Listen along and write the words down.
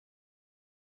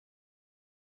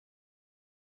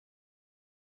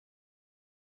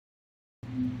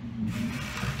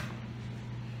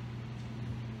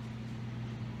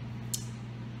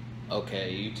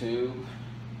Okay, YouTube.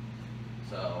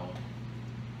 So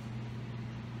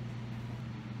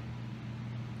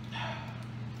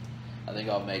I think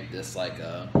I'll make this like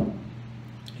a,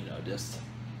 just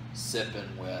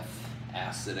sipping with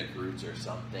acidic roots or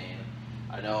something.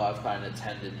 I know I've kind of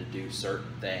tended to do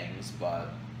certain things, but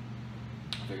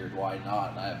I figured why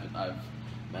not? And I've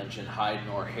mentioned hide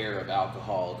nor hair of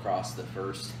alcohol across the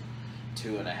first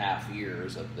 2.5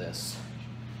 years of this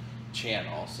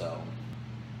channel, so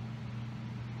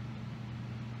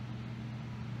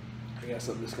I guess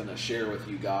I'm just gonna share with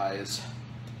you guys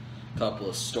a couple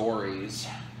of stories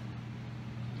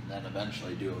and then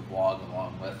eventually do a vlog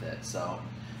along with it. So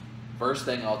first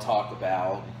thing I'll talk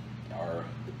about are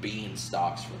the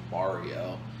Beanstalks from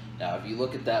Mario. Now if you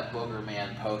look at that Booger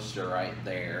Man poster right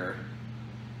there,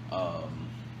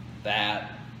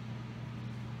 that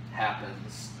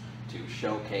happens to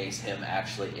showcase him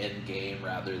actually in game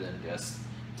rather than just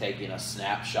taking a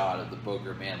snapshot of the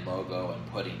Booger Man logo and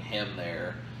putting him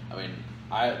there. I mean,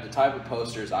 the type of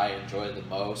posters I enjoy the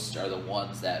most are the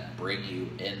ones that bring you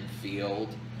in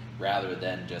field rather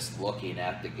than just looking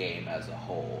at the game as a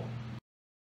whole.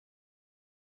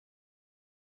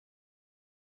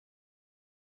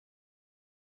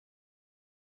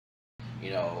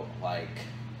 Like,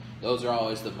 those are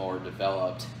always the more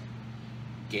developed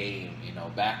game.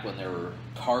 Back when there were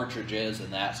cartridges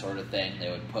and that sort of thing, they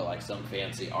would put like some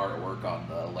fancy artwork on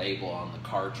the label on the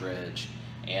cartridge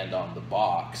and on the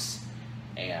box,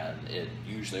 and it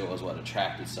usually was what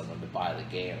attracted someone to buy the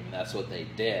game. I mean, that's what they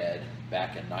did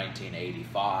back in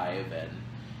 1985 and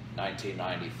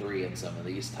 1993 and some of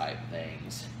these type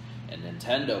things. And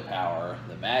Nintendo Power,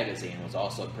 the magazine, was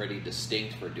also pretty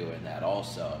distinct for doing that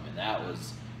also. I mean, that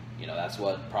was, that's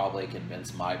what probably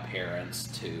convinced my parents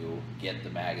to get the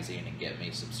magazine and get me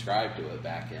subscribed to it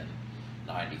back in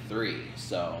 '93.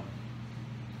 So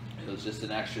it was just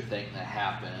an extra thing that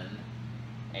happened,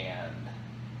 and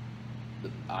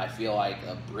I feel like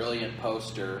a brilliant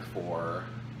poster for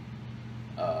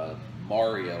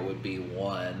Mario would be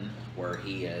one where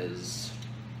he is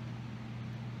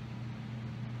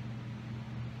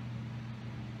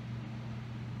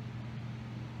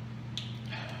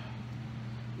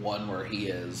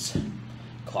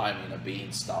climbing a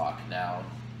beanstalk. Now,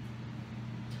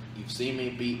 you've seen me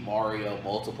beat Mario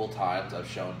multiple times. I've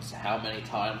shown how many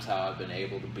times how I've been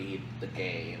able to beat the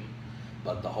game,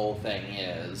 but the whole thing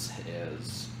is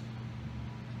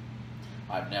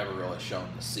I've never really shown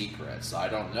the secret, so I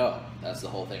don't know. That's the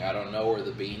whole thing. I don't know where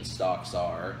the beanstalks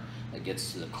are. It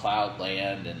gets to the cloud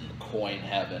land and the coin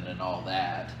heaven and all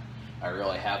that. I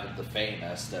really haven't the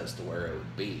faintest as to where it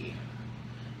would be.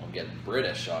 I'm getting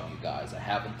British on you guys. I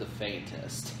haven't the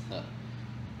faintest.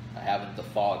 I haven't the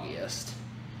foggiest.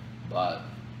 But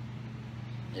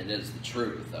it is the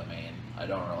truth. I mean, I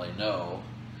don't really know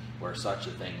where such a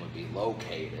thing would be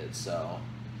located. So,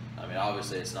 I mean,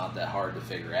 obviously it's not that hard to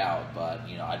figure out. But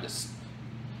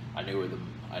I knew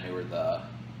where the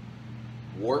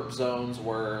warp zones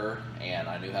were, and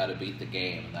I knew how to beat the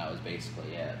game, and that was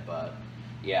basically it. But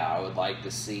yeah, I would like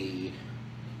to see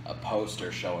a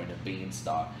poster showing a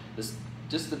beanstalk.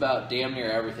 Just about damn near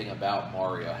everything about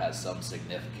Mario has some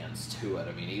significance to it.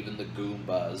 I mean, even the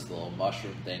Goombas, the little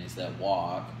mushroom things that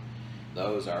walk,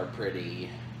 those are pretty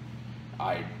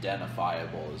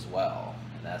identifiable as well.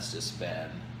 And that's just been,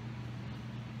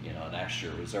 an extra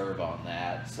reserve on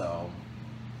that. So,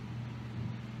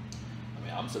 I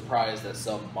mean, I'm surprised that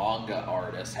some manga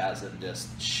artist hasn't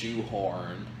just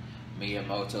shoehorned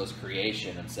Miyamoto's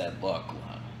creation and said, look,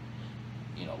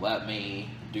 let me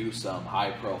do some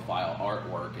high-profile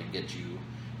artwork and get you.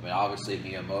 I mean, obviously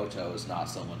Miyamoto is not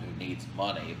someone who needs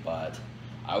money, but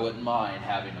I wouldn't mind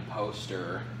having a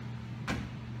poster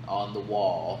on the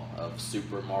wall of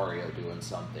Super Mario doing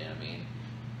something. I mean,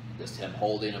 just him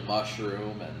holding a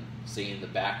mushroom and seeing the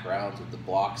backgrounds with the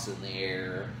blocks in the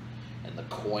air and the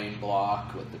coin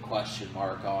block with the question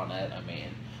mark on it. I mean,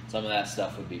 some of that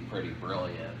stuff would be pretty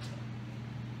brilliant.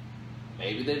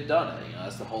 Maybe they've done it.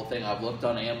 That's the whole thing. I've looked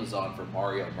on Amazon for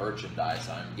Mario merchandise.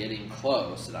 I'm getting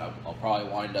close, and I'll probably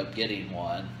wind up getting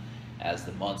one as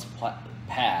the months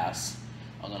pass.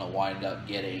 I'm going to wind up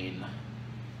getting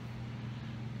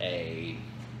a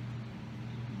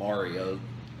Mario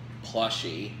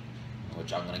plushie,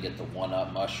 which I'm going to get the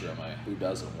 1-Up mushroom. I mean, who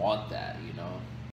doesn't want that?